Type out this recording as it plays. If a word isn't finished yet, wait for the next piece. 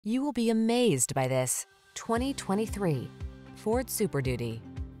You will be amazed by this 2023 Ford Super Duty.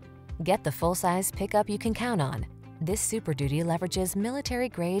 Get the full-size pickup you can count on. This Super Duty leverages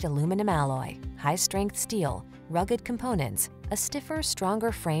military-grade aluminum alloy, high-strength steel, rugged components, a stiffer,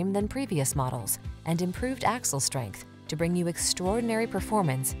 stronger frame than previous models, and improved axle strength to bring you extraordinary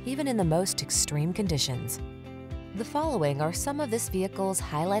performance even in the most extreme conditions. The following are some of this vehicle's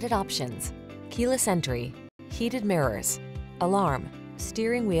highlighted options: keyless entry, heated mirrors, alarm,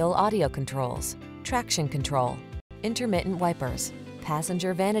 steering wheel audio controls, traction control, intermittent wipers,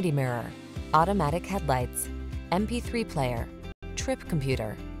 passenger vanity mirror, automatic headlights, MP3 player, trip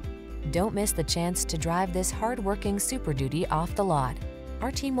computer. Don't miss the chance to drive this hard-working Super Duty off the lot.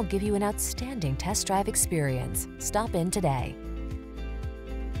 Our team will give you an outstanding test drive experience. Stop in today.